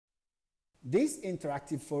This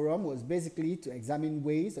interactive forum was basically to examine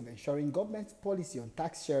ways of ensuring government policy on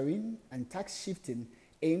tax sharing and tax shifting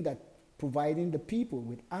aimed at providing the people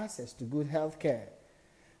with access to good health care.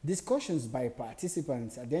 Discussions by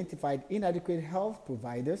participants identified inadequate health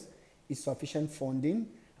providers, insufficient funding,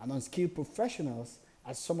 and unskilled professionals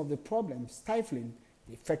as some of the problems stifling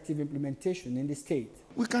the effective implementation in the state.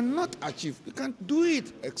 We cannot achieve, we can't do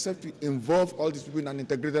it except we involve all these people in an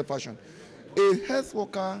integrated fashion. A health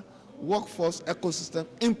worker workforce ecosystem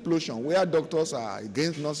implosion where doctors are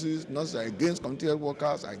against nurses, nurses are against community health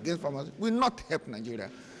workers, are against pharmacists will not help Nigeria.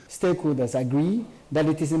 Stakeholders agree that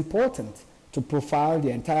it is important to profile the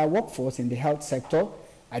entire workforce in the health sector,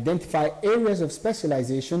 identify areas of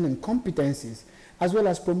specialization and competencies, as well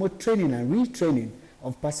as promote training and retraining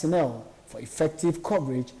of personnel for effective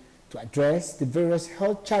coverage to address the various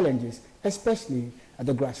health challenges, especially at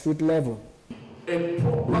the grassroots level. A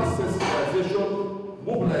proper sensitization,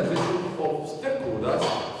 mobilization of stakeholders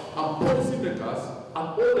and policymakers at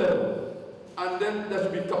all levels, and then there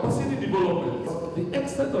should be capacity development. The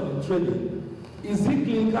extent of the training, is it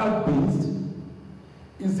clinical based?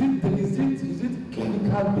 Is it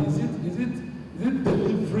clinical based? Is it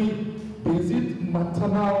delivery based? Is it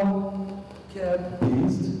maternal care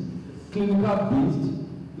based? Clinical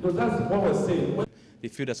based? That's what we're saying. They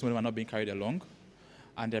feel that some of them are not being carried along,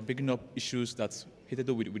 and they're bringing up issues that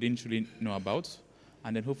hitherto we didn't really know about.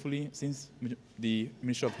 And then hopefully, since the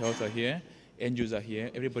Ministry of Health are here, NGOs are here,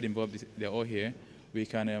 everybody involved, they're all here, we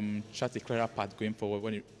can chart a clearer path going forward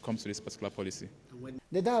when it comes to this particular policy.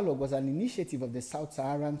 The dialogue was an initiative of the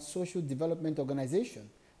Sub-Saharan Social Development Organization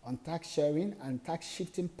on tax sharing and tax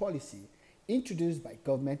shifting policy, introduced by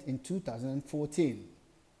government in 2014.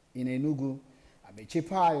 In Enugu, Amechi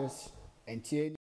Pius, NTA.